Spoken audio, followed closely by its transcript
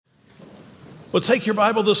Well, take your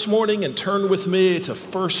Bible this morning and turn with me to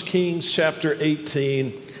 1 Kings chapter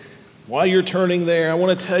 18. While you're turning there, I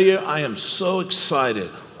want to tell you I am so excited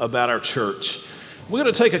about our church. We're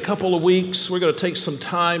going to take a couple of weeks. We're going to take some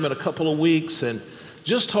time in a couple of weeks and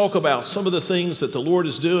just talk about some of the things that the Lord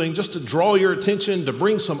is doing, just to draw your attention, to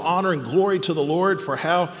bring some honor and glory to the Lord for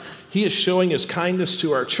how He is showing His kindness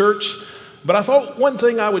to our church. But I thought one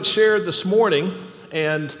thing I would share this morning,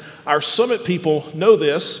 and our Summit people know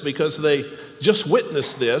this because they just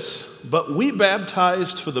witnessed this, but we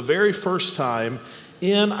baptized for the very first time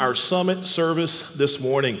in our Summit service this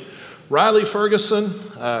morning. Riley Ferguson,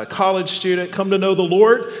 a college student, come to know the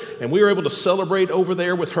Lord, and we were able to celebrate over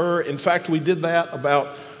there with her. In fact, we did that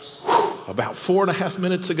about 4.5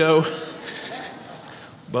 minutes ago.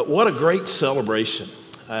 But what a great celebration.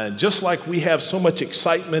 Just like we have so much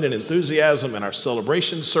excitement and enthusiasm in our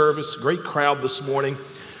celebration service, great crowd this morning.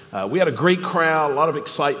 We had a great crowd, a lot of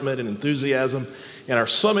excitement and enthusiasm in our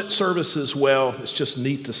Summit service as well. It's just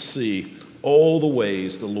neat to see all the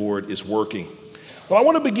ways the Lord is working. Well, I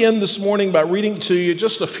want to begin this morning by reading to you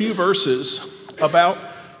just a few verses about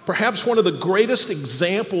perhaps one of the greatest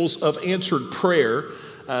examples of answered prayer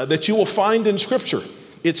that you will find in Scripture.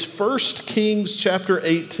 It's 1 Kings chapter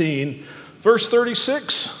 18, verse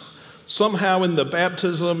 36. Somehow in the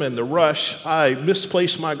baptism and the rush, I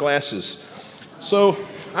misplaced my glasses. So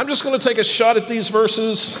I'm just going to take a shot at these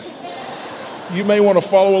verses. You may want to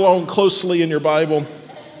follow along closely in your Bible.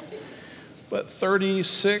 But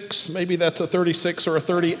 36, maybe that's a 36 or a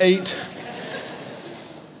 38.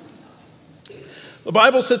 The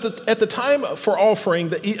Bible said that at the time for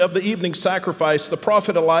offering of the evening sacrifice, the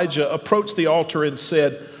prophet Elijah approached the altar and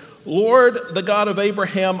said, "Lord, the God of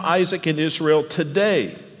Abraham, Isaac, and Israel,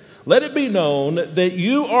 today let it be known that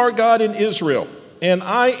you are God in Israel, and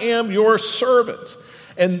I am your servant,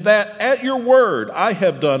 and that at your word I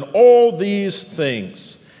have done all these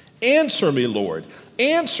things. Answer me, Lord.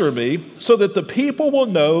 Answer me so that the people will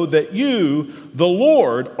know that you, the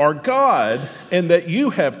Lord, are God, and that you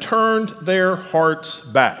have turned their hearts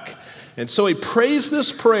back." And so he prays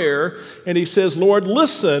this prayer, and he says, "Lord,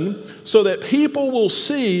 listen so that people will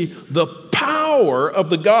see the power of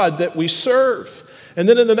the God that we serve." And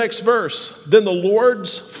then in the next verse, "Then the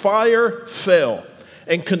Lord's fire fell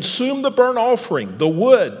and consumed the burnt offering, the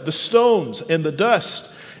wood, the stones, and the dust.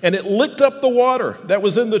 And it licked up the water that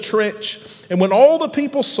was in the trench. And when all the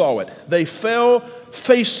people saw it, they fell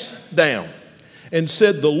face down and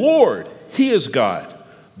said, 'The Lord, He is God.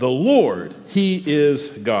 The Lord, He is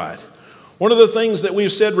God.'" One of the things that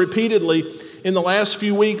we've said repeatedly in the last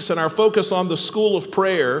few weeks in our focus on the school of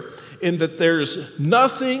prayer, in that there's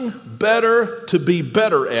nothing better to be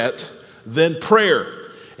better at than prayer.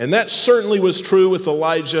 And that certainly was true with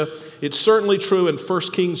Elijah. It's certainly true in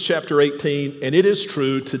 1 Kings chapter 18, and it is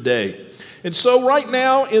true today. And so right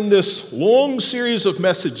now in this long series of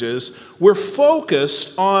messages, we're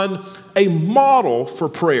focused on a model for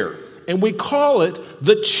prayer, and we call it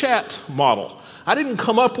the chat model. I didn't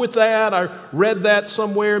come up with that. I read that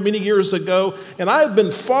somewhere many years ago, and I've been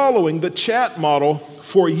following the chat model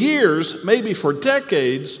for years, maybe for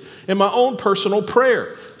decades, in my own personal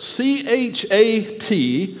prayer. CHAT,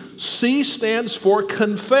 C stands for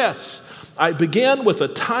confess. I begin with a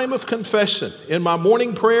time of confession in my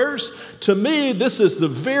morning prayers. To me, this is the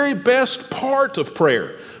very best part of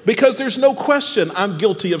prayer because there's no question I'm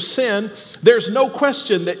guilty of sin. There's no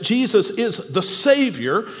question that Jesus is the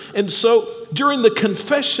Savior. And so during the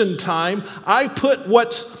confession time, I put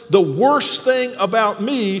what's the worst thing about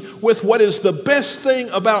me with what is the best thing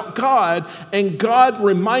about God. And God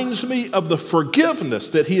reminds me of the forgiveness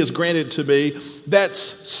that He has granted to me. That's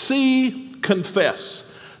C, confess.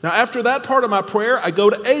 Now, after that part of my prayer, I go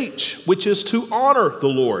to H, which is to honor the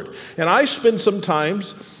Lord. And I spend some time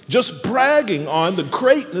just bragging on the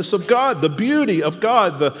greatness of God, the beauty of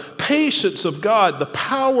God, the patience of God, the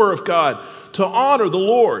power of God, to honor the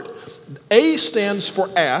Lord. A stands for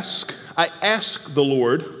ask. I ask the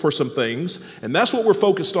Lord for some things, and that's what we're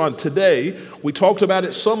focused on today. We talked about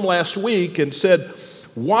it some last week and said,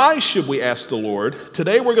 why should we ask the Lord?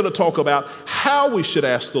 Today we're going to talk about how we should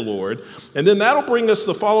ask the Lord. And then that'll bring us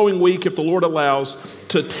the following week, if the Lord allows,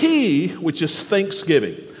 to T, which is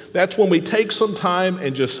thanksgiving. That's when we take some time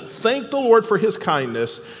and just thank the Lord for His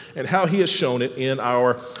kindness and how He has shown it in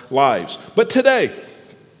our lives. But today,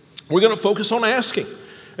 we're going to focus on asking.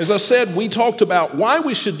 As I said, we talked about why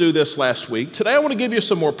we should do this last week. Today I want to give you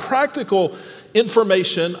some more practical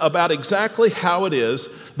information about exactly how it is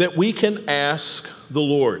that we can ask the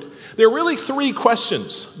Lord. There are really three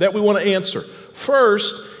questions that we want to answer.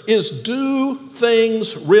 First is, do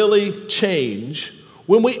things really change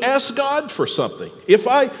when we ask God for something? If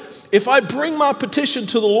I If I bring my petition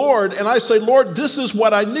to the Lord and I say, Lord, this is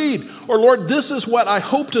what I need, or Lord, this is what I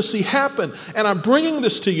hope to see happen, and I'm bringing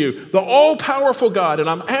this to you, the all-powerful God, and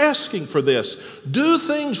I'm asking for this, do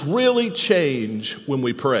things really change when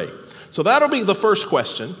we pray? So that'll be the first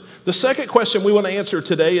question. The second question we want to answer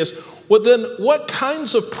today is, well, then what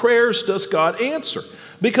kinds of prayers does God answer?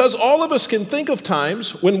 Because all of us can think of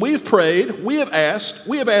times when we've prayed, we have asked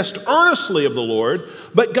earnestly of the Lord,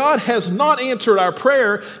 but God has not answered our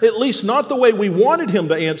prayer, at least not the way we wanted him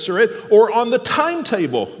to answer it, or on the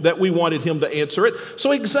timetable that we wanted him to answer it.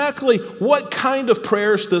 So exactly what kind of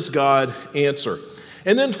prayers does God answer?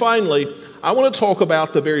 And then finally, I want to talk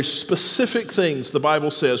about the very specific things the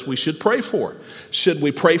Bible says we should pray for. Should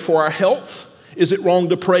we pray for our health? Is it wrong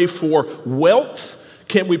to pray for wealth?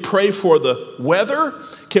 Can we pray for the weather?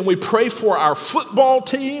 Can we pray for our football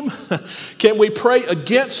team? Can we pray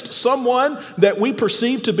against someone that we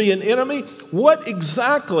perceive to be an enemy? What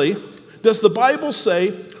exactly does the Bible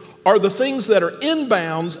say are the things that are in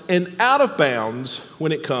bounds and out of bounds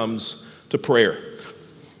when it comes to prayer?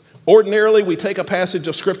 Ordinarily, we take a passage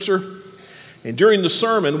of Scripture, and during the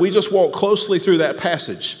sermon, we just walk closely through that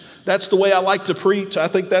passage. That's the way I like to preach. I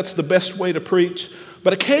think that's the best way to preach.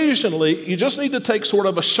 But occasionally, you just need to take sort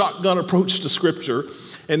of a shotgun approach to Scripture.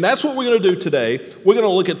 And that's what we're going to do today. We're going to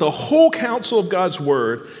look at the whole counsel of God's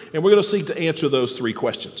Word, and we're going to seek to answer those three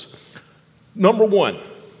questions. Number one,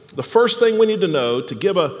 the first thing we need to know to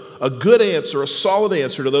give a good answer, a solid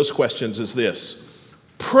answer to those questions is this: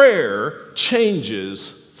 prayer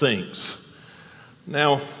changes things.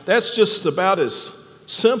 Now, that's just about as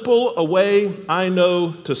simple a way I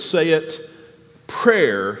know to say it.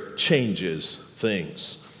 Prayer changes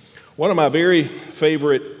things. One of my very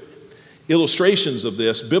favorite illustrations of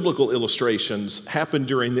this, biblical illustrations, happened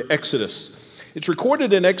during the Exodus. It's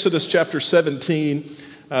recorded in Exodus chapter 17.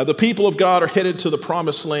 The people of God are headed to the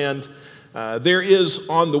promised land. There is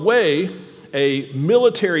on the way a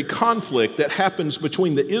military conflict that happens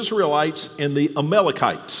between the Israelites and the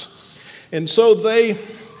Amalekites. And so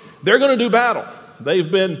they're going to do battle. They've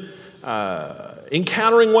been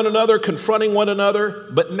encountering one another, confronting one another,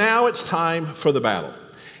 but now it's time for the battle.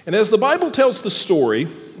 And as the Bible tells the story,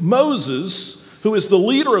 Moses, who is the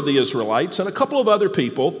leader of the Israelites, and a couple of other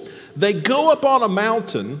people, they go up on a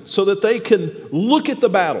mountain so that they can look at the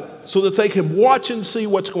battle, so that they can watch and see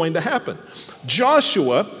what's going to happen.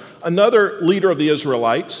 Joshua, another leader of the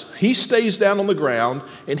Israelites, he stays down on the ground,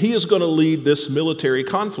 and he is going to lead this military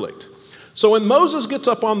conflict. So when Moses gets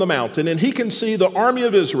up on the mountain and he can see the army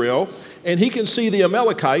of Israel and he can see the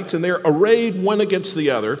Amalekites, and they're arrayed one against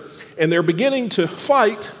the other, and they're beginning to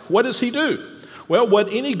fight, what does he do? Well,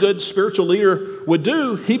 what any good spiritual leader would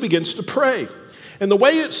do, he begins to pray. And the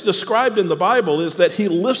way it's described in the Bible is that he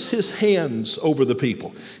lifts his hands over the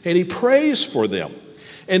people and he prays for them.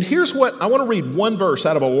 And here's what, I want to read one verse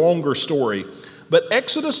out of a longer story. But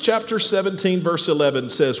Exodus chapter 17, verse 11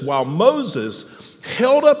 says, while Moses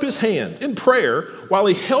held up his hand in prayer, while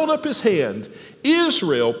he held up his hand,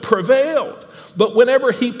 Israel prevailed. But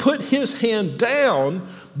whenever he put his hand down,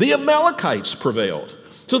 the Amalekites prevailed.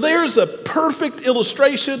 So there's a perfect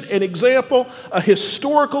illustration, an example, a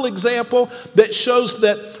historical example that shows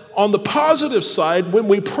that on the positive side, when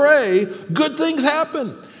we pray, good things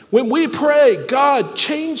happen. When we pray, God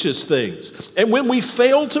changes things. And when we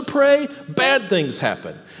fail to pray, bad things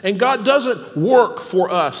happen. And God doesn't work for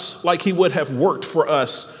us like he would have worked for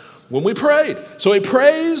us when we prayed. So he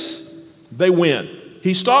prays, they win.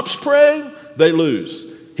 He stops praying, they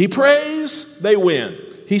lose. He prays, they win.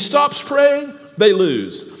 He stops praying, they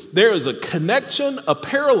lose. There is a connection, a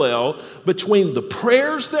parallel between the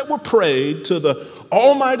prayers that were prayed to the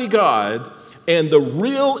Almighty God and the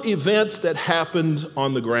real events that happened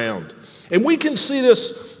on the ground. And we can see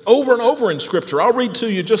this over and over in Scripture. I'll read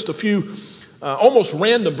to you just a few almost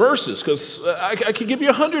random verses, because I could give you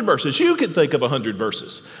 100 verses. You could think of 100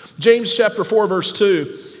 verses. James chapter 4, verse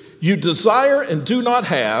 2, you desire and do not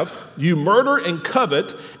have, you murder and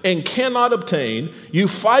covet and cannot obtain, you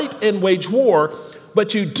fight and wage war,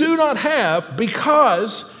 but you do not have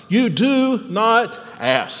because you do not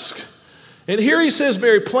ask. And here he says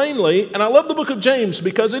very plainly, and I love the book of James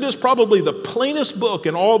because it is probably the plainest book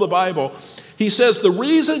in all the Bible. He says the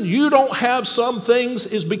reason you don't have some things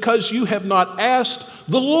is because you have not asked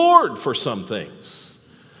the Lord for some things.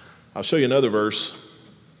 I'll show you another verse,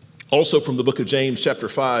 also from the book of James chapter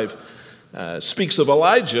 5, speaks of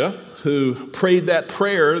Elijah, who prayed that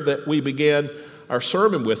prayer that we began our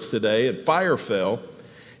sermon with today, and fire fell.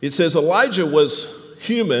 It says Elijah was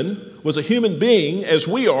a human being as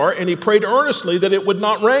we are, and he prayed earnestly that it would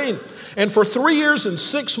not rain. And for 3 years and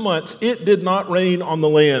 6 months, it did not rain on the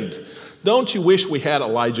land. Don't you wish we had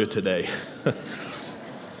Elijah today?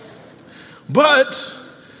 But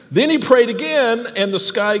then he prayed again, and the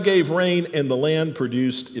sky gave rain, and the land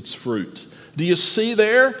produced its fruit. Do you see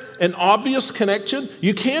there an obvious connection?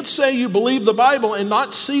 You can't say you believe the Bible and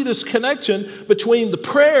not see this connection between the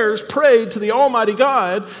prayers prayed to the Almighty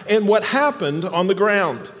God and what happened on the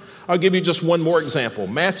ground. I'll give you just one more example.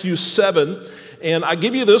 Matthew 7, and I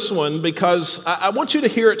give you this one because I want you to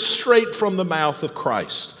hear it straight from the mouth of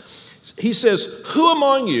Christ. He says, "Who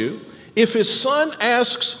among you, if his son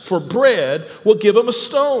asks for bread, will give him a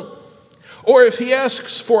stone? Or if he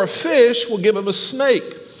asks for a fish, will give him a snake?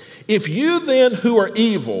 If you then, who are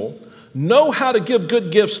evil, know how to give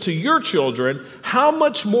good gifts to your children, how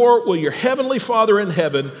much more will your heavenly Father in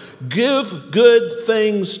heaven give good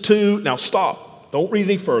things to..." Now stop. Don't read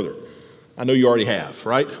any further. I know you already have,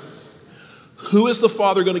 right? Who is the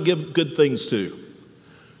Father going to give good things to?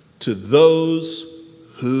 To those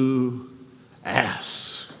who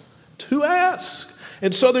ask. To ask.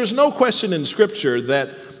 And so there's no question in Scripture that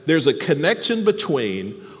there's a connection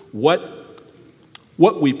between what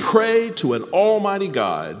we pray to an almighty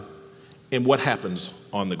God and what happens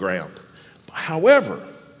on the ground. However,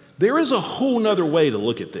 there is a whole nother way to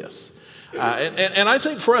look at this. And I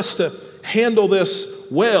think for us to handle this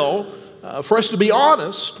well, for us to be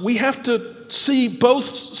honest, we have to see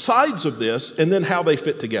both sides of this and then how they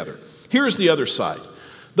fit together. Here's the other side.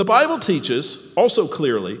 The Bible teaches also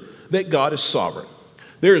clearly that God is sovereign.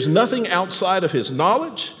 There is nothing outside of his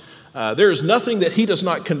knowledge. There is nothing that he does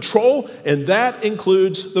not control, and that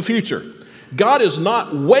includes the future. God is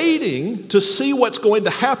not waiting to see what's going to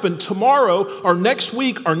happen tomorrow or next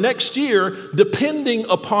week or next year, depending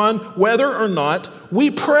upon whether or not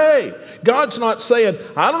we pray. God's not saying,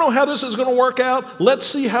 "I don't know how this is going to work out. Let's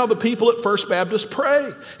see how the people at First Baptist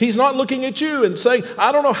pray." He's not looking at you and saying,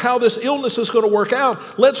 "I don't know how this illness is going to work out.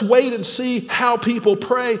 Let's wait and see how people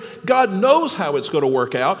pray." God knows how it's going to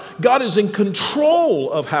work out. God is in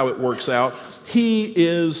control of how it works out. He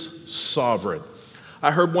is sovereign. I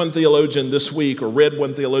heard one theologian this week, or read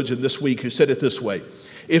one theologian this week, who said it this way: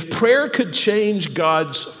 if prayer could change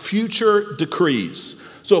God's future decrees,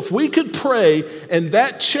 so if we could pray and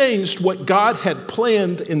that changed what God had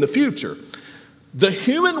planned in the future, the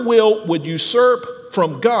human will would usurp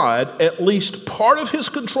from God at least part of his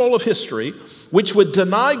control of history, which would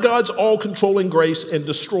deny God's all-controlling grace and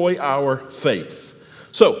destroy our faith.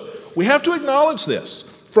 So we have to acknowledge this.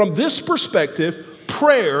 From this perspective,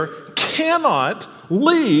 prayer cannot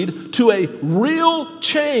lead to a real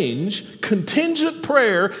change. Contingent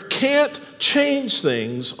prayer can't change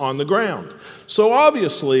things on the ground. So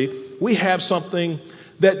obviously, we have something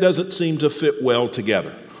that doesn't seem to fit well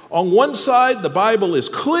together. On one side, the Bible is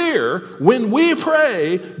clear. When we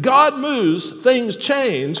pray, God moves, things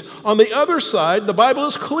change. On the other side, the Bible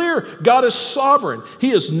is clear. God is sovereign.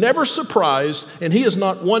 He is never surprised, and he is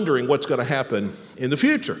not wondering what's going to happen in the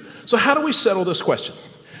future. So how do we settle this question?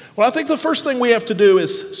 Well, I think the first thing we have to do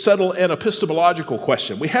is settle an epistemological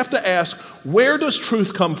question. We have to ask, where does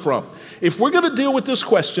truth come from? If we're going to deal with this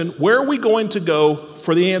question, where are we going to go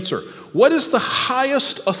for the answer? What is the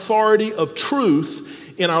highest authority of truth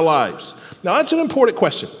in our lives? Now, that's an important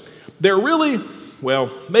question. There are really,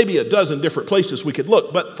 maybe a dozen different places we could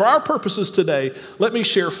look, but for our purposes today, let me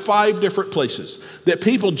share 5 different places that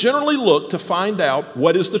people generally look to find out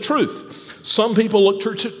what is the truth. Some people look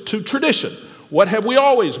to tradition. What have we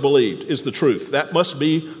always believed is the truth? That must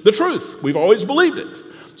be the truth. We've always believed it.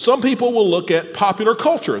 Some people will look at popular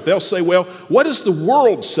culture. They'll say, well, what does the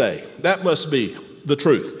world say? That must be the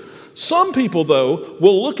truth. Some people, though,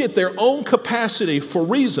 will look at their own capacity for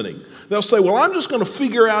reasoning. They'll say, well, I'm just going to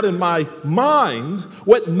figure out in my mind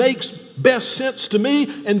what makes best sense to me,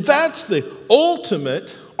 and that's the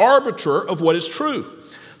ultimate arbiter of what is true.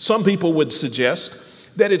 Some people would suggest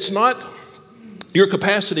that it's not your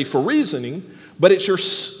capacity for reasoning, but it's your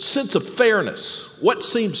sense of fairness. What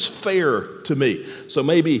seems fair to me? So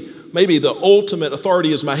maybe the ultimate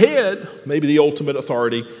authority is my head. Maybe the ultimate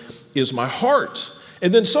authority is my heart.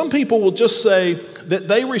 And then some people will just say that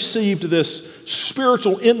they received this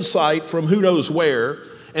spiritual insight from who knows where,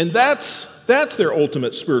 and that's their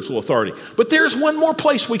ultimate spiritual authority. But there's one more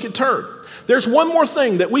place we could turn. There's one more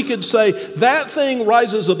thing that we could say, that thing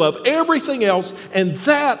rises above everything else, and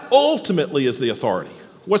that ultimately is the authority.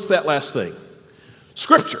 What's that last thing?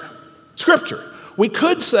 Scripture. Scripture. We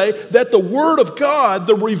could say that the Word of God,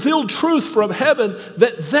 the revealed truth from heaven,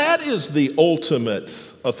 that is the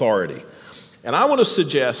ultimate authority. And I want to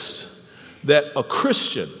suggest that a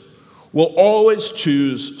Christian will always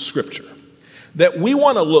choose Scripture. That we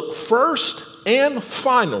want to look first and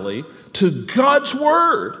finally to God's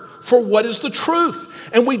Word, for what is the truth.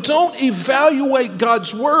 And we don't evaluate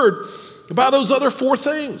God's word by those other four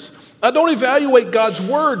things. I don't evaluate God's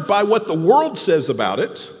word by what the world says about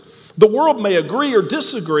it. The world may agree or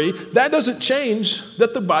disagree. That doesn't change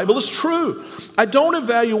that the Bible is true. I don't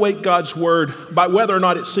evaluate God's word by whether or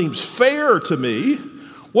not it seems fair to me.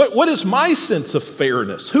 What is my sense of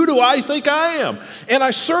fairness? Who do I think I am? And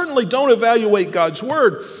I certainly don't evaluate God's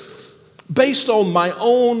word based on my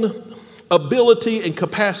own ability and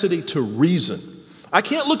capacity to reason. I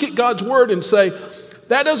can't look at God's word and say,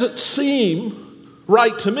 that doesn't seem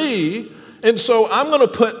right to me, and so I'm going to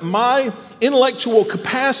put my intellectual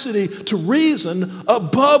capacity to reason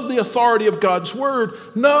above the authority of God's word.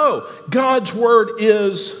 No, God's word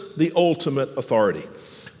is the ultimate authority.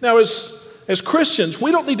 Now, as Christians,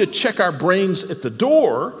 we don't need to check our brains at the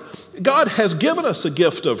door. God has given us a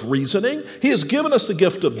gift of reasoning. He has given us a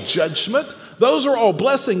gift of judgment. Those are all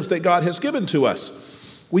blessings that God has given to us.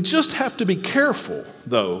 We just have to be careful,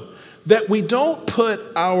 though, that we don't put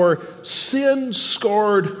our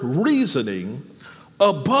sin-scarred reasoning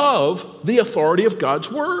above the authority of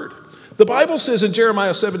God's word. The Bible says in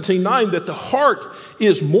Jeremiah 17:9 that the heart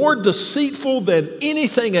is more deceitful than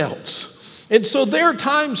anything else. And so there are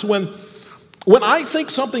times when I think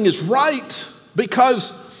something is right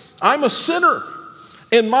because I'm a sinner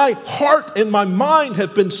and my heart and my mind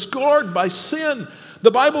have been scarred by sin. The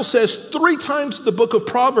Bible says 3 times in the book of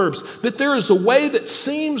Proverbs that there is a way that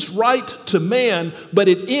seems right to man, but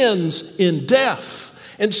it ends in death.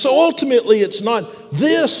 And so ultimately it's not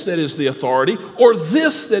this that is the authority or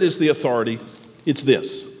this that is the authority, it's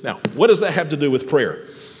this. Now, what does that have to do with prayer?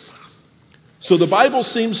 So the Bible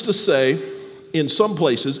seems to say in some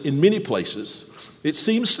places, in many places, it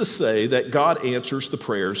seems to say that God answers the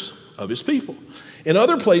prayers of his people. In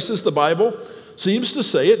other places, the Bible seems to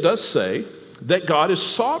say, it does say, that God is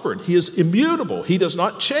sovereign. He is immutable. He does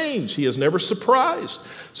not change. He is never surprised.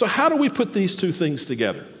 So how do we put these two things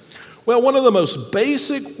together? Well, one of the most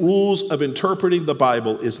basic rules of interpreting the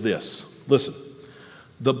Bible is this. Listen,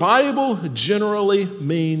 the Bible generally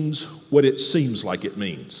means what it seems like it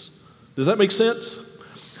means. Does that make sense?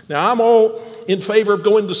 Now, I'm all in favor of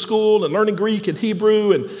going to school and learning Greek and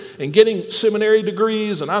Hebrew and getting seminary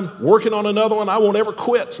degrees, and I'm working on another one. I won't ever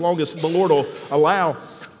quit as long as the Lord will allow.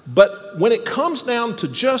 But when it comes down to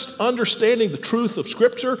just understanding the truth of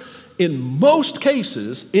Scripture, in most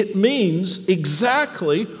cases, it means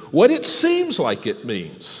exactly what it seems like it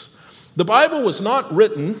means. The Bible was not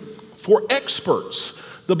written for experts.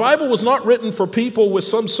 The Bible was not written for people with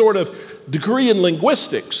some sort of degree in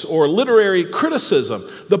linguistics or literary criticism.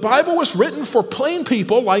 The Bible was written for plain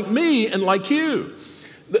people like me and like you.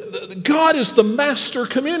 God is the master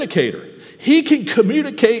communicator. He can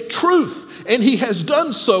communicate truth. And he has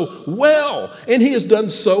done so well, and he has done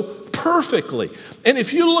so perfectly. And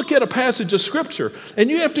if you look at a passage of Scripture and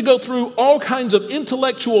you have to go through all kinds of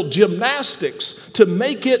intellectual gymnastics to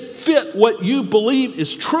make it fit what you believe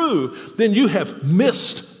is true, then you have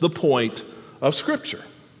missed the point of Scripture.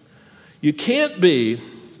 You can't be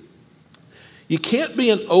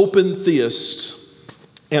an open theist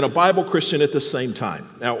and a Bible Christian at the same time.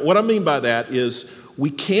 Now, what I mean by that is we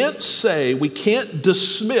can't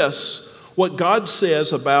dismiss what God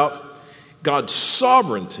says about God's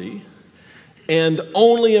sovereignty and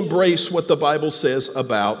only embrace what the Bible says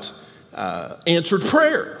about answered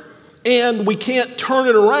prayer. And we can't turn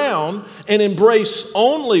it around and embrace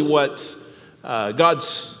only what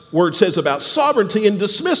God's word says about sovereignty and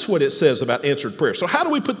dismiss what it says about answered prayer. So how do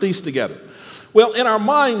we put these together? Well, in our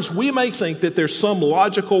minds, we may think that there's some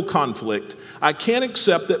logical conflict. I can't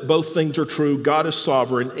accept that both things are true, God is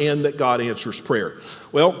sovereign, and that God answers prayer.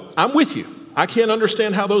 Well, I'm with you. I can't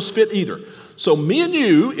understand how those fit either. So me and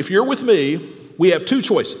you, if you're with me, we have 2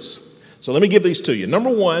 choices. So let me give these to you. Number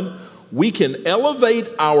 1, we can elevate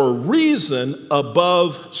our reason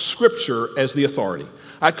above Scripture as the authority.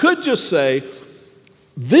 I could just say,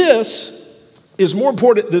 this is more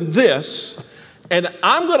important than this, and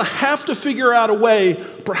I'm going to have to figure out a way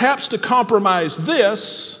perhaps to compromise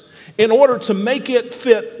this in order to make it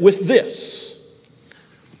fit with this.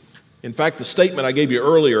 In fact, the statement I gave you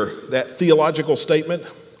earlier, that theological statement,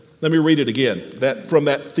 let me read it again. That from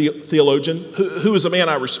that theologian, who is a man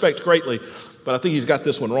I respect greatly, but I think he's got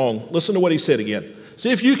this one wrong. Listen to what he said again.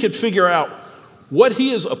 See if you could figure out what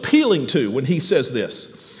he is appealing to when he says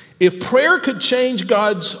this. If prayer could change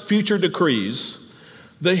God's future decrees,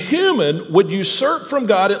 the human would usurp from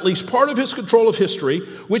God at least part of his control of history,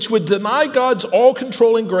 which would deny God's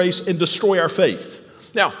all-controlling grace and destroy our faith.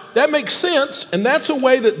 Now, that makes sense, and that's a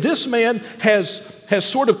way that this man has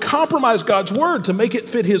sort of compromised God's word to make it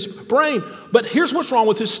fit his brain. But here's what's wrong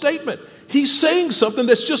with his statement. he's saying something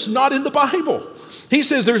that's just not in the Bible. He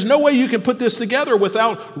says there's no way you can put this together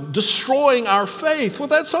without destroying our faith. Well,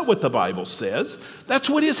 that's not what the Bible says. That's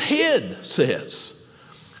what his head says.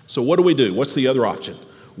 So what do? What's the other option?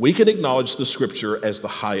 We can acknowledge the Scripture as the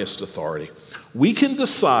highest authority. We can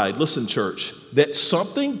decide, listen, church, that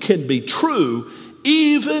something can be true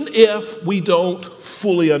even if we don't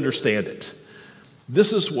fully understand it.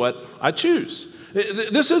 This is what I choose.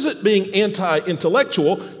 This isn't being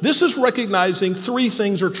anti-intellectual. This is recognizing three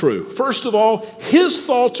things are true. First of all, his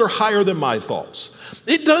thoughts are higher than my thoughts.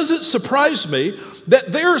 It doesn't surprise me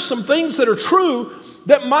that there are some things that are true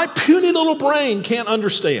that my puny little brain can't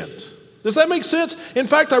understand. Does that make sense? In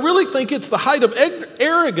fact, I really think it's the height of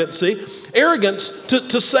arrogance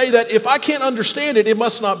to say that if I can't understand it, it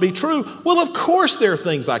must not be true. Well, of course there are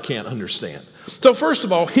things I can't understand. So first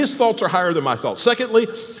of all, his thoughts are higher than my thoughts. Secondly,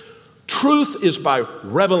 truth is by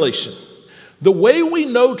revelation. The way we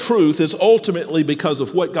know truth is ultimately because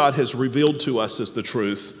of what God has revealed to us as the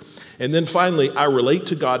truth. And then finally, I relate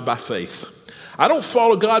to God by faith. I don't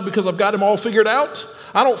follow God because I've got him all figured out.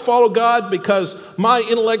 I don't follow God because my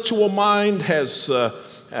intellectual mind has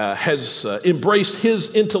embraced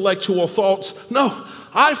his intellectual thoughts. No,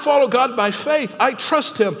 I follow God by faith. I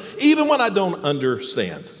trust him even when I don't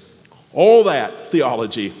understand. All that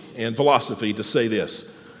theology and philosophy to say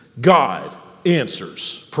this: God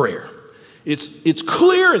answers prayer. It's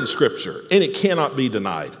clear in Scripture, and it cannot be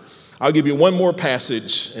denied. I'll give you one more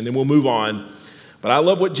passage, and then we'll move on. But I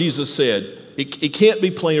love what Jesus said. It can't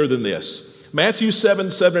be plainer than this. Matthew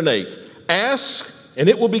 7:7-8. Ask, and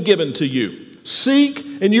it will be given to you. Seek,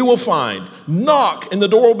 and you will find. Knock, and the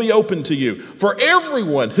door will be open to you. For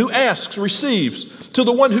everyone who asks receives. To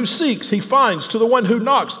the one who seeks, he finds. To the one who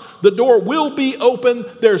knocks, the door will be open.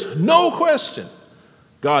 There's no question.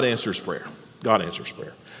 God answers prayer. God answers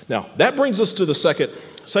prayer. Now, that brings us to the second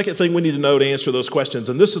thing we need to know to answer those questions,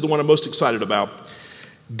 and this is the one I'm most excited about.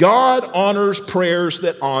 God honors prayers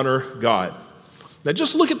that honor God. Now,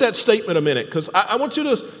 just look at that statement a minute, because I want you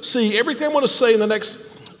to see everything I want to say in the next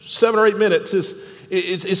 7 or 8 minutes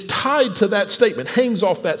is tied to that statement, hangs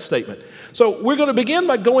off that statement. So we're going to begin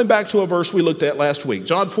by going back to a verse we looked at last week,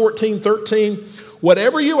 John 14:13.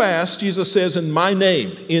 Whatever you ask, Jesus says, in my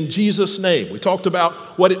name, in Jesus' name. We talked about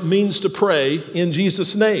what it means to pray in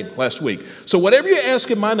Jesus' name last week. So whatever you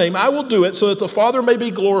ask in my name, I will do it so that the Father may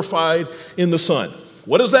be glorified in the Son.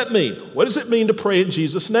 What does that mean? What does it mean to pray in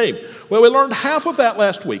Jesus' name? Well, we learned half of that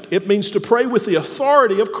last week. It means to pray with the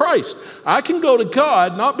authority of Christ. I can go to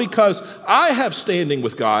God not because I have standing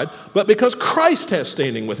with God, but because Christ has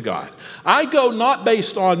standing with God. I go not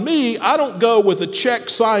based on me. I don't go with a check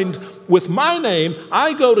signed with my name.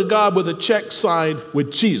 I go to God with a check signed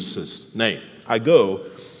with Jesus' name. I go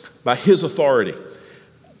by his authority.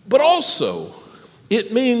 But also,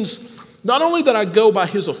 it means not only that I go by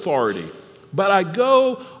his authority, but I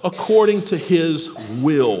go according to his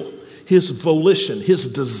will, his volition,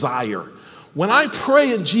 his desire. When I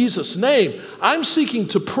pray in Jesus' name, I'm seeking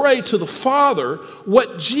to pray to the Father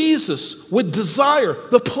what Jesus would desire,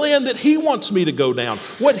 the plan that he wants me to go down,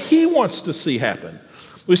 what he wants to see happen.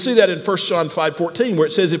 We see that in 1 John 5:14, where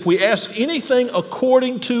it says, if we ask anything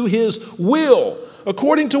according to his will,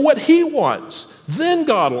 according to what he wants, then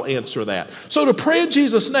God will answer that. So to pray in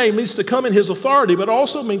Jesus' name means to come in his authority, but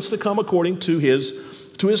also means to come according to his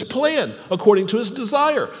plan, according to his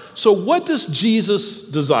desire. So what does Jesus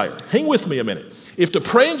desire? Hang with me a minute. If to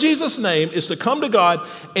pray in Jesus' name is to come to God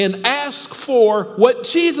and ask for what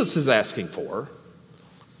Jesus is asking for,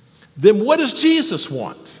 then what does Jesus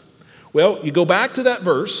want? Well, you go back to that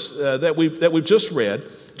verse that we've just read,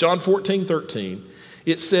 John 14:13.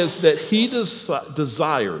 It says that he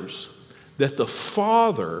desires that the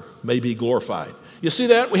Father may be glorified. You see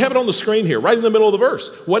that? We have it on the screen here, right in the middle of the verse.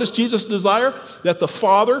 What does Jesus desire? That the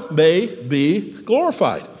Father may be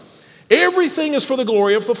glorified. Everything is for the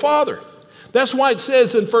glory of the Father. That's why it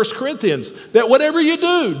says in 1 Corinthians that whatever you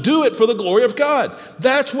do it for the glory of God.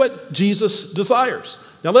 That's what Jesus desires.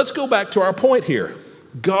 Now let's go back to our point here.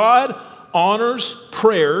 God honors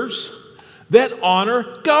prayers that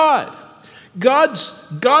honor God.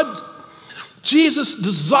 Jesus'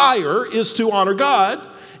 desire is to honor God,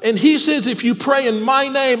 and he says if you pray in my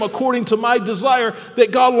name according to my desire,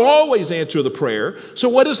 that God will always answer the prayer. So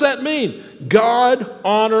what does that mean? God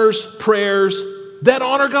honors prayers that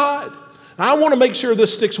honor God. Now, I want to make sure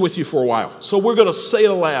this sticks with you for a while, so we're going to say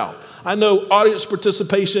it aloud. I know audience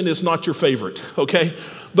participation is not your favorite, okay?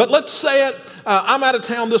 But let's say it. I'm out of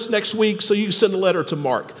town this next week, so you can send a letter to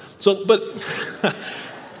Mark.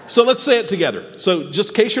 So let's say it together. So just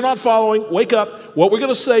in case you're not following, wake up. What we're going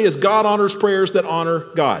to say is God honors prayers that honor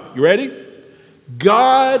God. You ready?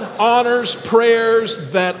 God honors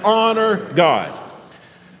prayers that honor God.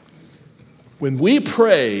 When we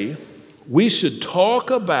pray, we should talk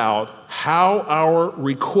about how our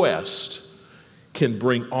request can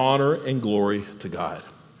bring honor and glory to God.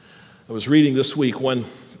 I was reading this week, one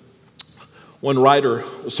writer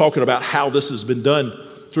was talking about how this has been done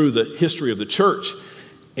through the history of the church.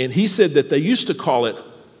 And he said that they used to call it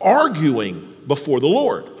arguing before the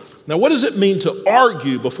Lord. Now, what does it mean to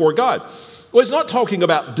argue before God? Well, he's not talking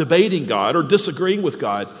about debating God or disagreeing with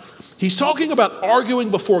God. He's talking about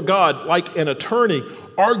arguing before God like an attorney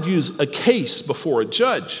argues a case before a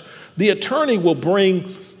judge. The attorney will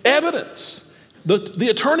bring evidence. The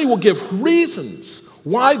attorney will give reasons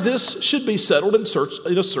why this should be settled in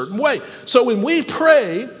a certain way. So when we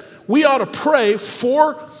pray, we ought to pray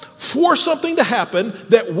for something to happen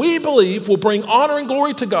that we believe will bring honor and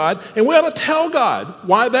glory to God, and we ought to tell God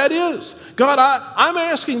why that is. God, I'm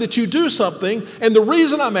asking that you do something, and the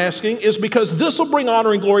reason I'm asking is because this will bring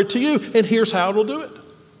honor and glory to you, and here's how it'll do it.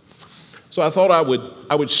 So I thought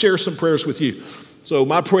I would share some prayers with you. So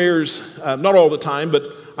my prayers, not all the time, but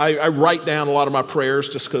I write down a lot of my prayers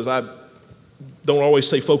just because I don't always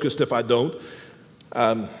stay focused if I don't.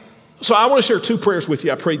 So I want to share two prayers with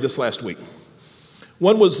you. I prayed this last week.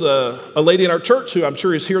 One was a lady in our church who I'm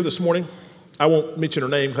sure is here this morning. I won't mention her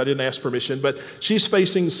name. I didn't ask permission, but she's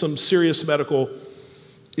facing some serious medical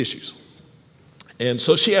issues. And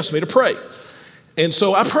so she asked me to pray. And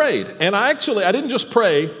so I prayed. And I didn't just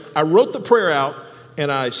pray. I wrote the prayer out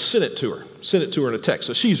and I sent it to her in a text.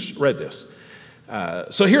 So she's read this.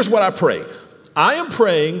 So here's what I prayed. I am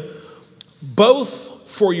praying both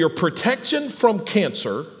for your protection from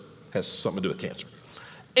cancer, has something to do with cancer,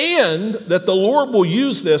 and that the Lord will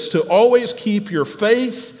use this to always keep your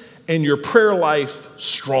faith and your prayer life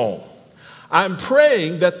strong. I'm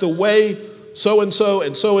praying that the way so-and-so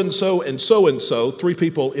and so-and-so and so-and-so, three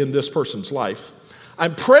people in this person's life,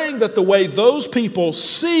 I'm praying that the way those people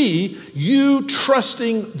see you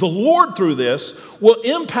trusting the Lord through this will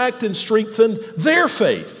impact and strengthen their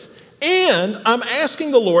faith. And I'm asking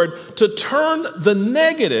the Lord to turn the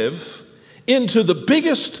negative into the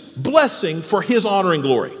biggest blessing for his honor and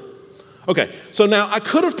glory. Okay, so now I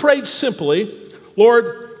could have prayed simply,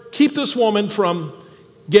 Lord, keep this woman from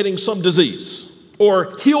getting some disease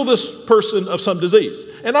or heal this person of some disease.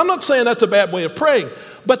 And I'm not saying that's a bad way of praying,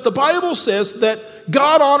 but the Bible says that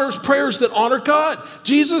God honors prayers that honor God.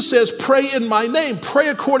 Jesus says, pray in my name, pray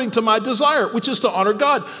according to my desire, which is to honor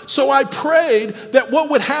God. So I prayed that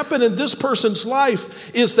what would happen in this person's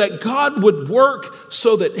life is that God would work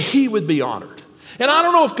so that he would be honored. And I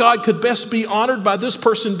don't know if God could best be honored by this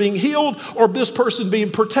person being healed or this person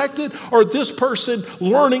being protected or this person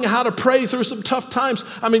learning how to pray through some tough times.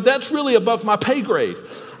 I mean, that's really above my pay grade.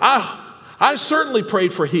 I certainly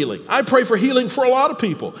prayed for healing. I pray for healing for a lot of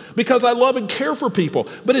people because I love and care for people.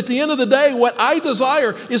 But at the end of the day, what I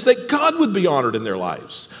desire is that God would be honored in their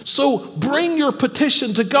lives. So bring your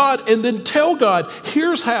petition to God and then tell God,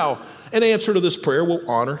 here's how an answer to this prayer will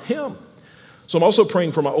honor him. So I'm also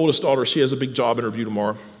praying for my oldest daughter. She has a big job interview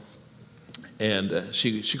tomorrow. And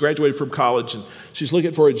she graduated from college, and she's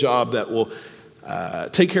looking for a job that will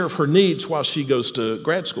take care of her needs while she goes to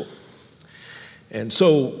grad school. And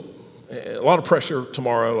so a lot of pressure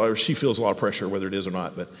tomorrow, or she feels a lot of pressure, whether it is or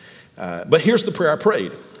not. But here's the prayer I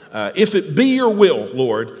prayed. If it be your will,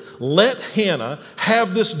 Lord, let Hannah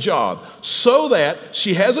have this job so that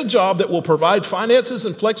she has a job that will provide finances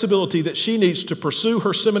and flexibility that she needs to pursue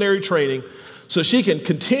her seminary training so she can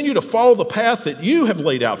continue to follow the path that you have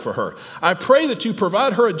laid out for her. I pray that you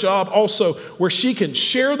provide her a job also where she can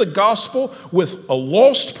share the gospel with a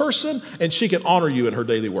lost person and she can honor you in her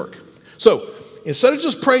daily work. So instead of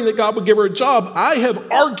just praying that God would give her a job, I have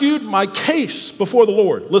argued my case before the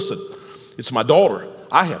Lord. Listen, it's my daughter.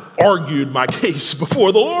 I have argued my case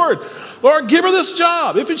before the Lord. Lord, give her this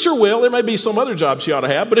job. If it's your will, there may be some other job she ought to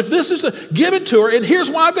have, but if this is to give it to her, and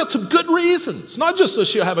here's why I've got some good reasons. Not just so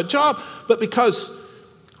she'll have a job, but because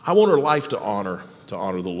I want her life to honor the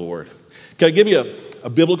Lord. Can I give you a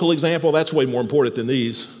biblical example? That's way more important than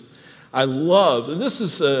these. I love, and this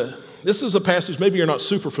is a passage maybe you're not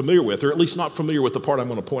super familiar with, or at least not familiar with the part I'm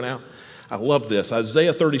going to point out. I love this.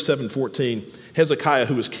 Isaiah 37:14. Hezekiah,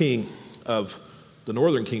 who was king of the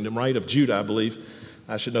northern kingdom, right, of Judah, I believe.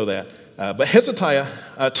 I should know that. But Hezekiah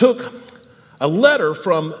took a letter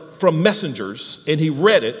from messengers, and he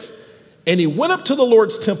read it, and he went up to the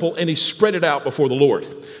Lord's temple, and he spread it out before the Lord.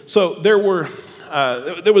 So there was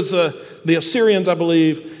the Assyrians, I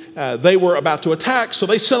believe, they were about to attack, so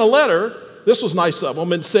they sent a letter. This was nice of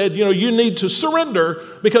them, and said, you need to surrender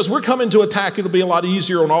because we're coming to attack. It'll be a lot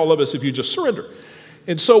easier on all of us if you just surrender.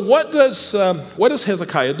 And so what does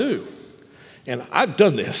Hezekiah do? And I've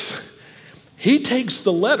done this. He takes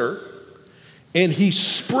the letter and he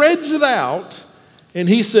spreads it out and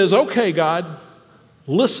he says, okay, God,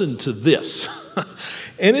 listen to this.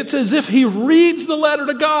 And it's as if he reads the letter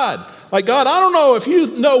to God. Like, God, I don't know if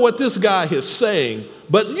you know what this guy is saying,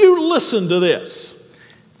 but you listen to this.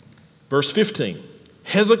 Verse 15,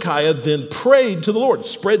 Hezekiah then prayed to the Lord,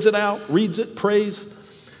 spreads it out, reads it, prays.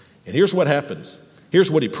 And here's what happens. Here's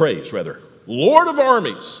what he prays, rather. Lord of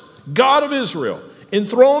armies, God of Israel,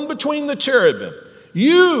 enthroned between the cherubim,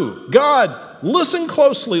 you, God, listen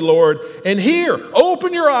closely, Lord, and hear.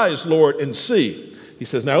 Open your eyes, Lord, and see. He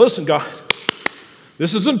says, now listen, God,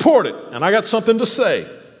 this is important, and I got something to say.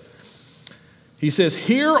 He says,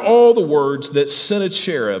 hear all the words that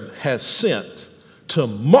Sennacherib has sent to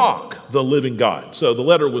mock the living God. So the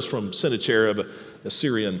letter was from Sennacherib, the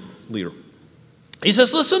Syrian leader. He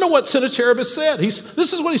says, listen to what Sennacherib has said.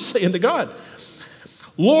 This is what he's saying to God.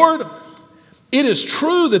 Lord, it is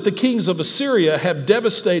true that the kings of Assyria have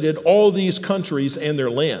devastated all these countries and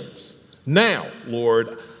their lands. Now,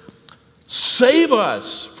 Lord, save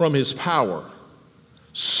us from his power,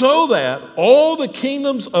 so that all the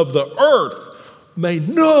kingdoms of the earth may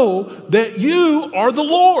know that you are the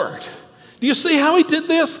Lord. Do you see how he did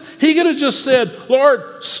this? He could have just said,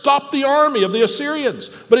 Lord, stop the army of the Assyrians.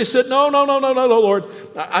 But he said, no, Lord.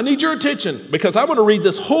 I need your attention because I want to read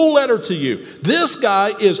this whole letter to you. This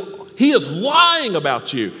guy is lying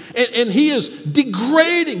about you. And he is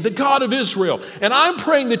degrading the God of Israel. And I'm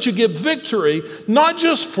praying that you give victory, not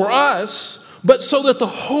just for us, but so that the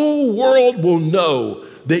whole world will know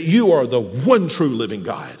that you are the one true living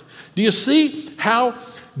God. Do you see how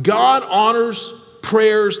God honors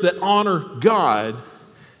prayers that honor God?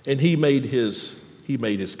 And he made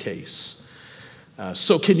his case.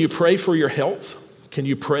 So can you pray for your health? Can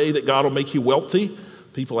you pray that God will make you wealthy?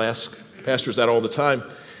 People ask pastors that all the time.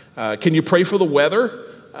 Can you pray for the weather?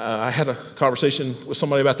 I had a conversation with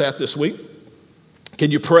somebody about that this week.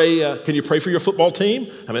 Can you pray for your football team?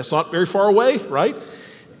 I mean, it's not very far away, right?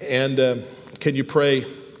 And can you pray?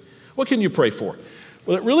 What can you pray for?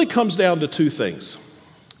 Well, it really comes down to two things.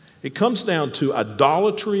 It comes down to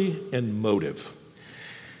idolatry and motive.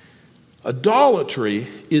 Idolatry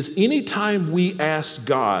is any time we ask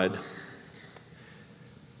God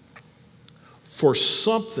for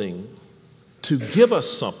something to give us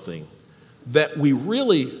something that we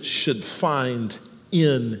really should find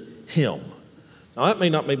in him. Now, that may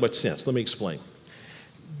not make much sense. Let me explain.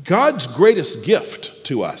 God's greatest gift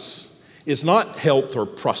to us is not health or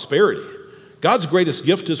prosperity. God's greatest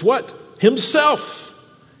gift is what? Himself.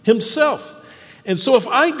 Himself. And so if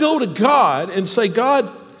I go to God and say,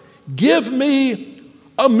 God, give me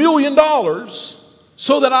 $1 million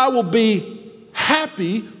so that I will be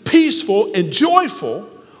happy, peaceful, and joyful,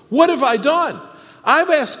 what have I done?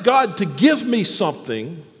 I've asked God to give me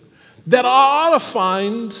something that I ought to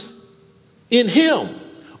find in him.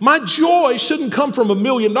 My joy shouldn't come from $1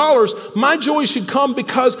 million. My joy should come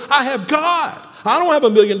because I have God. I don't have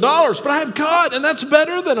 $1 million, but I have God, and that's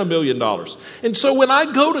better than $1 million. And so when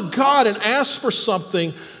I go to God and ask for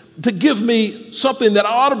something to give me something that I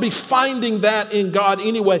ought to be finding that in God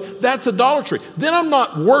anyway, that's idolatry. Then I'm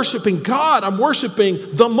not worshiping God. I'm worshiping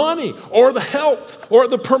the money or the health or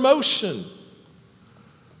the promotion.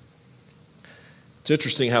 It's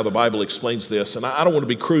interesting how the Bible explains this, and I don't want to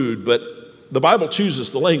be crude, but the Bible chooses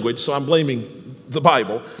the language, so I'm blaming the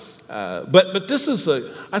Bible. But this is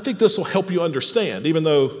I think this will help you understand, even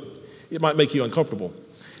though it might make you uncomfortable.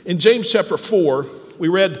 In James chapter 4, we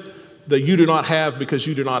read the you do not have because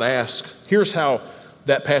you do not ask. Here's how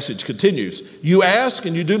that passage continues. You ask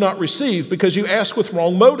and you do not receive because you ask with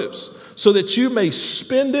wrong motives, so that you may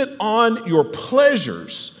spend it on your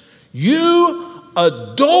pleasures. You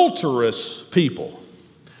adulterous people.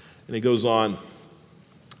 And he goes on,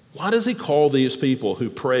 why does he call these people who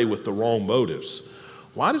pray with the wrong motives?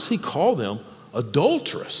 Why does he call them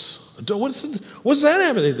adulterous? What does that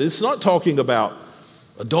have? It's not talking about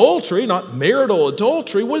adultery, not marital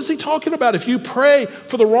adultery. What is he talking about? If you pray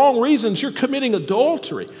for the wrong reasons, you're committing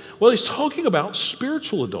adultery. Well, he's talking about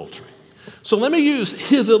spiritual adultery. So let me use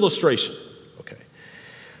his illustration. Okay.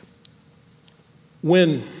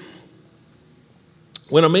 When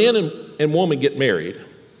a man and woman get married,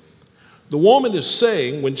 the woman is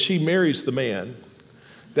saying when she marries the man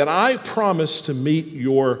that I promise to meet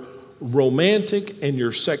your romantic and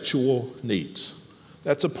your sexual needs.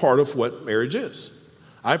 That's a part of what marriage is.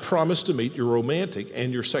 I promise to meet your romantic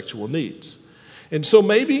and your sexual needs. And so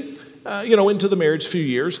maybe, into the marriage few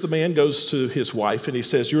years, the man goes to his wife and he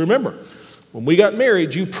says, you remember, when we got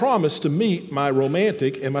married, you promised to meet my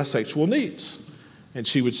romantic and my sexual needs. And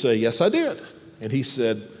she would say, yes, I did. And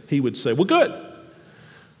he would say, well, good.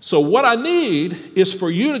 So what I need is for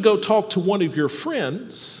you to go talk to one of your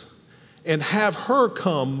friends and have her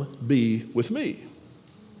come be with me.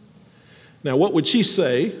 Now, what would she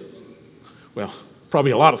say? Well,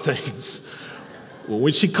 probably a lot of things. Well,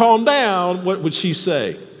 when she calmed down, what would she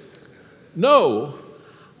say? No,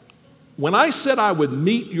 when I said I would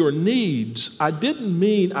meet your needs, I didn't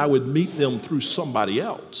mean I would meet them through somebody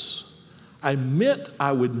else. I meant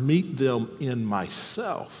I would meet them in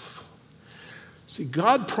myself. See,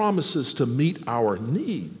 God promises to meet our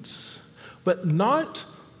needs, but not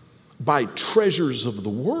by treasures of the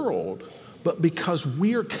world, but because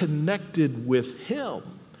we are connected with Him.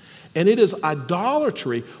 And it is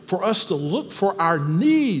idolatry for us to look for our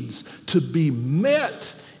needs to be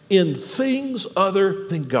met in things other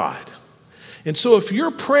than God. And so if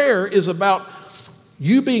your prayer is about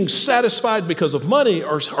you being satisfied because of money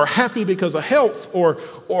or happy because of health or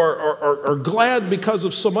glad because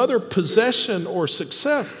of some other possession or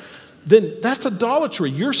success, then that's idolatry.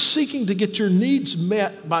 You're seeking to get your needs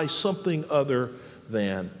met by something other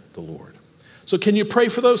than the Lord. So can you pray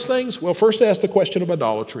for those things? Well, first ask the question of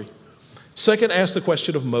idolatry. Second, ask the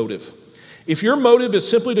question of motive. If your motive is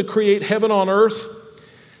simply to create heaven on earth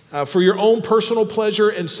for your own personal pleasure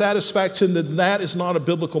and satisfaction, then that is not a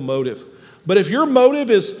biblical motive. But if your motive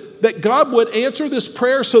is that God would answer this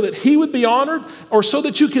prayer so that He would be honored or so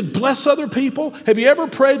that you could bless other people, have you ever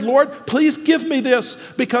prayed, Lord, please give me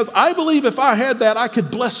this because I believe if I had that, I could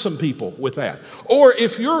bless some people with that. Or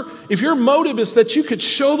if your motive is that you could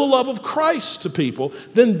show the love of Christ to people,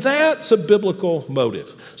 then that's a biblical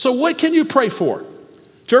motive. So what can you pray for?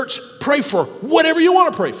 Church, pray for whatever you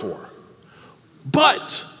want to pray for.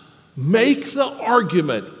 But make the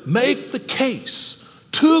argument, make the case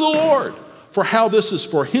to the Lord for how this is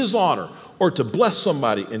for His honor or to bless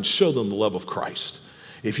somebody and show them the love of Christ.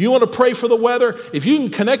 If you want to pray for the weather, if you can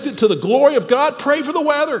connect it to the glory of God, pray for the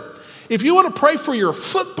weather. If you want to pray for your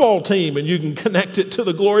football team and you can connect it to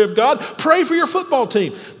the glory of God, pray for your football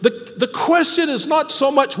team. The question is not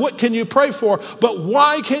so much what can you pray for, but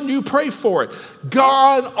why can you pray for it?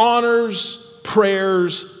 God honors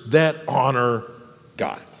prayers that honor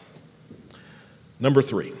God. Number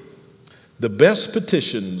 3. The best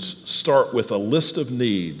petitions start with a list of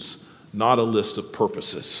needs, not a list of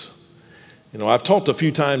purposes. You know, I've talked a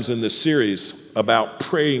few times in this series about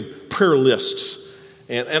prayer lists.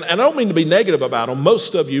 And I don't mean to be negative about them.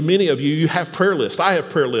 Most of you, many of you, you have prayer lists. I have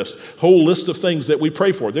prayer lists, whole list of things that we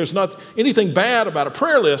pray for. There's not anything bad about a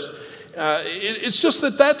prayer list. It's just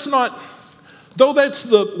that that's not, though that's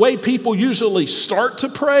the way people usually start to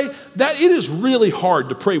pray, that it is really hard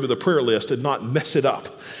to pray with a prayer list and not mess it up.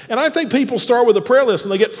 And I think people start with a prayer list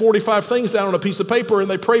and they get 45 things down on a piece of paper and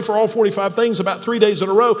they pray for all 45 things about 3 days in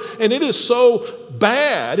a row. And it is so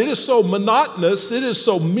bad, it is so monotonous, it is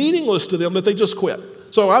so meaningless to them that they just quit.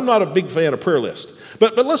 So I'm not a big fan of prayer lists.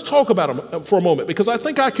 But let's talk about them for a moment because I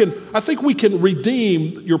think we can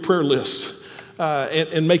redeem your prayer list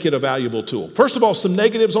and make it a valuable tool. First of all, some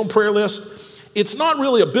negatives on prayer lists. It's not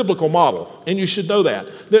really a biblical model, and you should know that.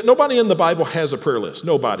 Nobody in the Bible has a prayer list.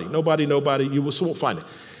 Nobody. You won't find it.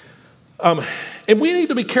 And we need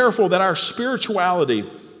to be careful that our spirituality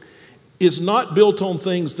is not built on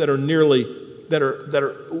things that are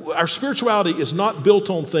our spirituality is not built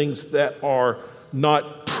on things that are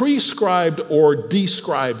not prescribed or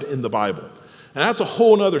described in the Bible. And that's a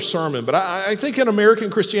whole other sermon. But I think in American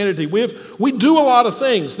Christianity, we do a lot of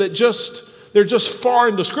things that they're just far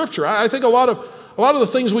into Scripture. I think a lot of the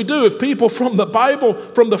things we do, if people from the Bible,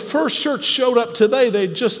 from the first church showed up today,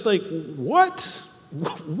 they'd just think, what?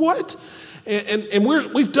 And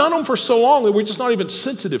we've done them for so long that we're just not even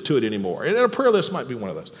sensitive to it anymore. And a prayer list might be one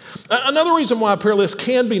of those. Another reason why a prayer list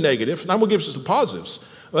can be negative, and I'm going to give you some positives,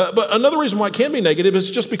 but another reason why it can be negative is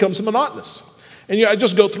it just becomes monotonous. And I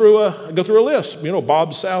just go through a list. You know,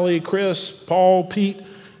 Bob, Sally, Chris, Paul, Pete,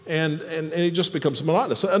 and it just becomes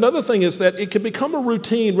monotonous. Another thing is that it can become a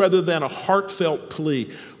routine rather than a heartfelt plea.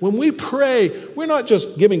 When we pray, we're not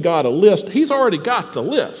just giving God a list. He's already got the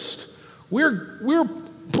list. We're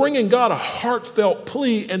bringing God a heartfelt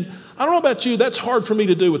plea, and I don't know about you, that's hard for me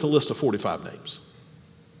to do with a list of 45 names.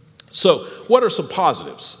 So what are some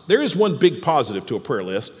positives? There is one big positive to a prayer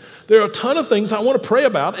list. There are a ton of things I want to pray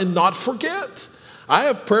about and not forget. I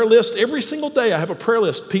have prayer lists every single day. I have a prayer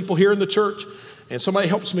list, people here in the church, and somebody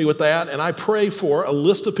helps me with that, and I pray for a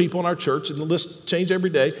list of people in our church, and the list changes every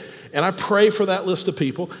day, and I pray for that list of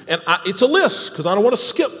people, and it's a list because I don't want to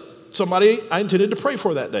skip somebody I intended to pray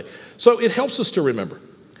for that day. So it helps us to remember.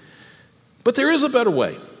 But there is a better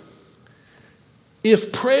way.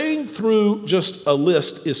 If praying through just a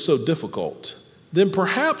list is so difficult, then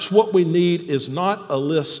perhaps what we need is not a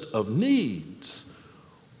list of needs.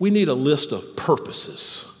 We need a list of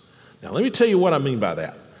purposes. Now, let me tell you what I mean by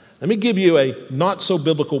that. Let me give you a not so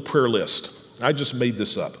biblical prayer list. I just made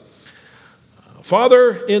this up.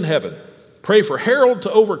 Father in heaven, pray for Harold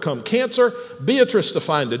to overcome cancer, Beatrice to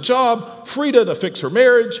find a job, Frida to fix her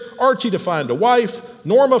marriage, Archie to find a wife,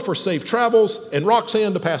 Norma for safe travels, and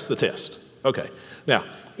Roxanne to pass the test. Okay. Now,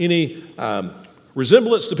 any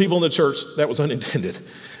resemblance to people in the church, that was unintended.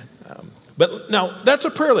 But now, that's a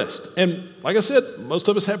prayer list. And like I said, most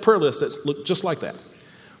of us have prayer lists that look just like that.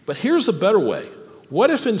 But here's a better way. What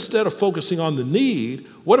if instead of focusing on the need,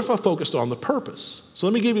 what if I focused on the purpose? So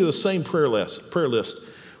let me give you the same prayer list,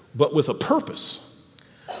 but with a purpose.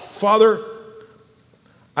 Father,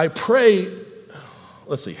 I pray,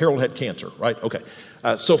 let's see, Harold had cancer, right? Okay.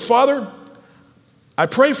 So Father, I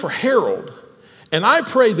pray for Harold, and I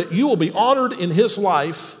pray that you will be honored in his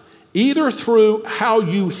life, either through how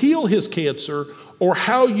you heal his cancer or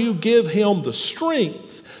how you give him the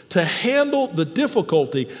strength to handle the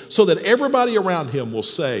difficulty so that everybody around him will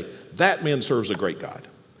say, that man serves a great God.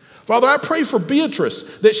 Father, I pray for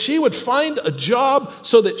Beatrice that she would find a job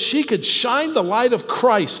so that she could shine the light of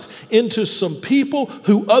Christ into some people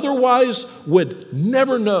who otherwise would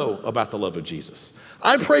never know about the love of Jesus.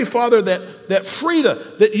 I pray, Father, that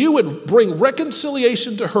Frida, that you would bring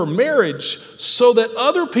reconciliation to her marriage so that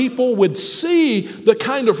other people would see the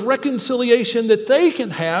kind of reconciliation that they can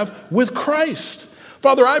have with Christ.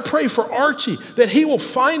 Father, I pray for Archie that he will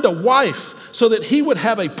find a wife so that he would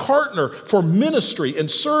have a partner for ministry and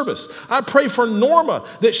service. I pray for Norma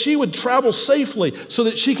that she would travel safely so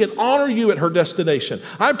that she can honor you at her destination.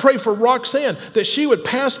 I pray for Roxanne that she would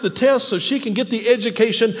pass the test so she can get the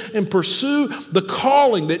education and pursue the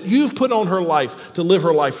calling that you've put on her life to live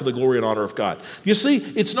her life for the glory and honor of God. You see,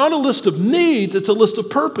 it's not a list of needs, it's a list of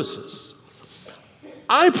purposes.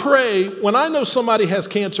 I pray, when I know somebody has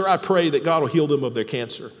cancer, I pray that God will heal them of their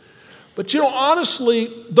cancer. But you know,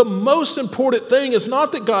 honestly, the most important thing is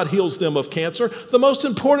not that God heals them of cancer. The most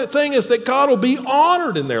important thing is that God will be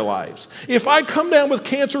honored in their lives. If I come down with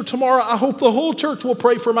cancer tomorrow, I hope the whole church will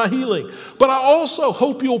pray for my healing. But I also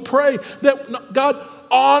hope you'll pray that God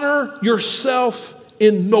honor yourself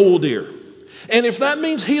in Noel Deer. And if that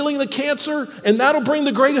means healing the cancer and that'll bring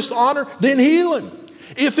the greatest honor, then heal him.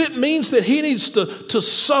 If it means that he needs to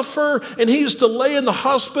suffer and he needs to lay in the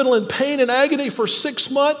hospital in pain and agony for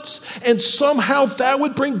 6 months and somehow that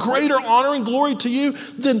would bring greater honor and glory to you,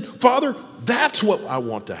 then Father, that's what I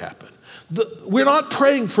want to happen. We're not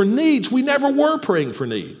praying for needs. We never were praying for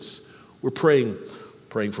needs. We're praying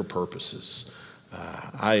for purposes.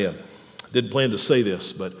 I didn't plan to say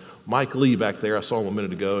this, but Mike Lee back there, I saw him a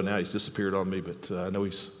minute ago and now he's disappeared on me, but I know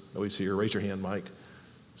he's here. Raise your hand, Mike.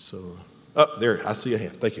 So... Oh, there, I see a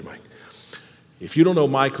hand. Thank you, Mike. If you don't know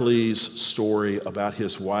Mike Lee's story about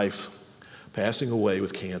his wife passing away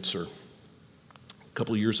with cancer a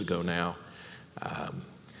couple of years ago now,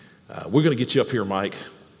 we're going to get you up here, Mike.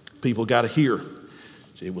 People got to hear.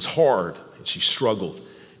 It was hard, and she struggled,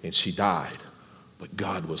 and she died. But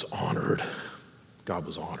God was honored. God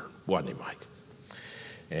was honored, wasn't he, Mike?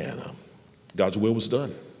 And God's will was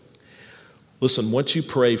done. Listen, once you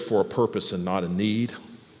pray for a purpose and not a need,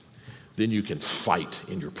 then you can fight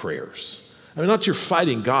in your prayers. I mean, not you're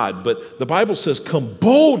fighting God, but the Bible says, come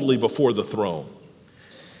boldly before the throne.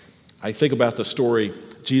 I think about the story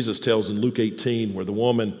Jesus tells in Luke 18, where the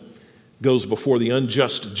woman goes before the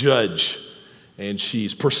unjust judge, and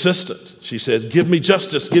she's persistent. She says, give me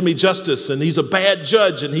justice, and he's a bad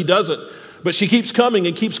judge, and he doesn't. But she keeps coming,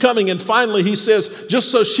 and finally he says,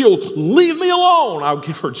 just so she'll leave me alone, I'll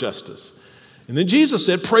give her justice. And then Jesus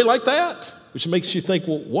said, pray like that. Which makes you think,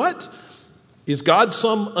 well, what? Is God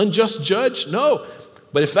some unjust judge? No.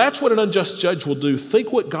 But if that's what an unjust judge will do,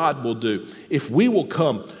 think what God will do if we will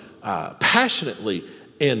come passionately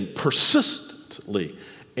and persistently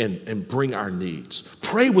and bring our needs.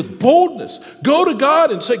 Pray with boldness. Go to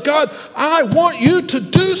God and say, God, I want you to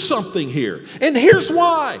do something here. And here's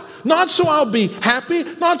why. Not so I'll be happy,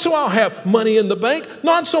 not so I'll have money in the bank,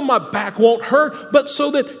 not so my back won't hurt, but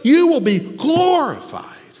so that you will be glorified.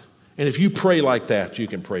 And if you pray like that, you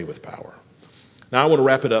can pray with power. Now, I want to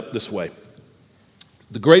wrap it up this way.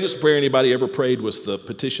 The greatest prayer anybody ever prayed was the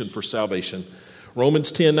petition for salvation.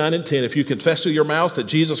 Romans 10, 9 and 10, if you confess with your mouth that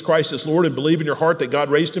Jesus Christ is Lord and believe in your heart that God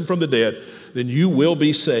raised him from the dead, then you will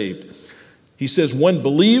be saved. He says, one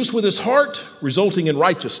believes with his heart, resulting in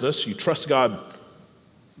righteousness. You trust God.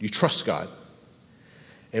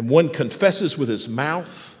 And one confesses with his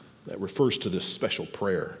mouth. That refers to this special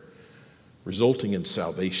prayer, resulting in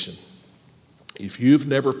salvation. If you've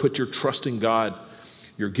never put your trust in God,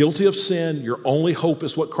 You're guilty of sin. Your only hope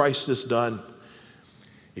is what Christ has done.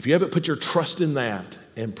 If you haven't put your trust in that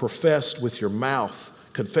and confessed with your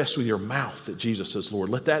mouth that Jesus is Lord,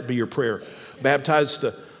 let that be your prayer. Baptized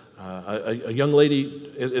a young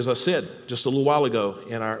lady, as I said just a little while ago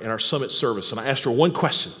in our summit service, and I asked her one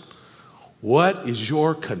question: what is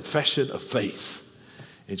your confession of faith?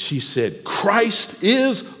 And she said, Christ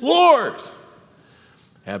is Lord.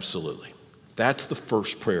 Absolutely. That's the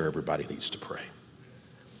first prayer everybody needs to pray.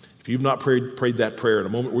 If you've not prayed that prayer, in a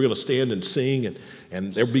moment we're going to stand and sing,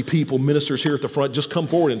 and there'll be people, ministers here at the front, just come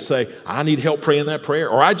forward and say, I need help praying that prayer,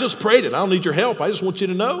 or I just prayed it. I don't need your help. I just want you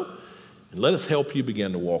to know. And let us help you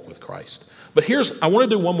begin to walk with Christ. But I want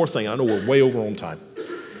to do one more thing. I know we're way over on time.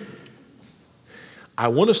 I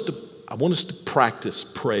want us to practice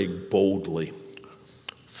praying boldly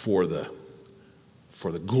for the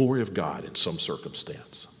glory of God in some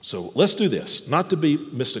circumstance. So let's do this. Not to be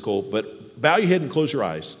mystical, but bow your head and close your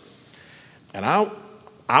eyes. And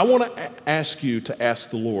I want to ask you to ask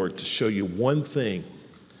the Lord to show you one thing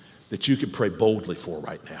that you can pray boldly for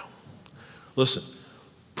right now. Listen,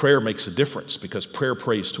 prayer makes a difference because prayer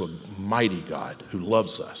prays to a mighty God who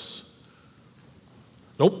loves us.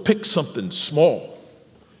 Don't pick something small.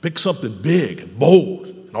 Pick something big and bold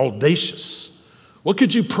and audacious. What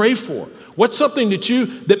could you pray for? What's something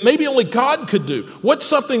that maybe only God could do? What's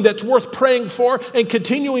something that's worth praying for and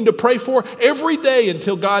continuing to pray for every day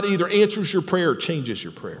until God either answers your prayer or changes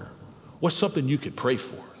your prayer? What's something you could pray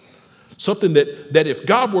for? Something that if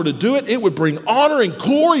God were to do it, it would bring honor and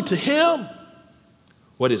glory to Him.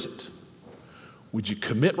 What is it? Would you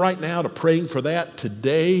commit right now to praying for that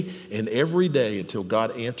today and every day until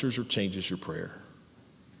God answers or changes your prayer?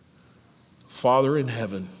 Father in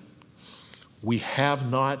heaven, we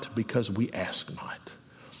have not because we ask not.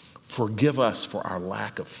 Forgive us for our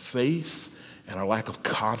lack of faith and our lack of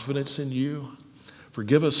confidence in you.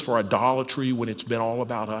 Forgive us for idolatry when it's been all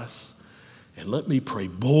about us. And let me pray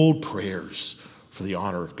bold prayers for the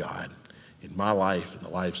honor of God in my life and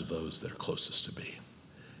the lives of those that are closest to me.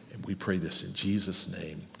 And we pray this in Jesus'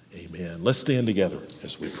 name. Amen. Let's stand together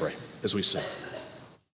as we pray, as we sing.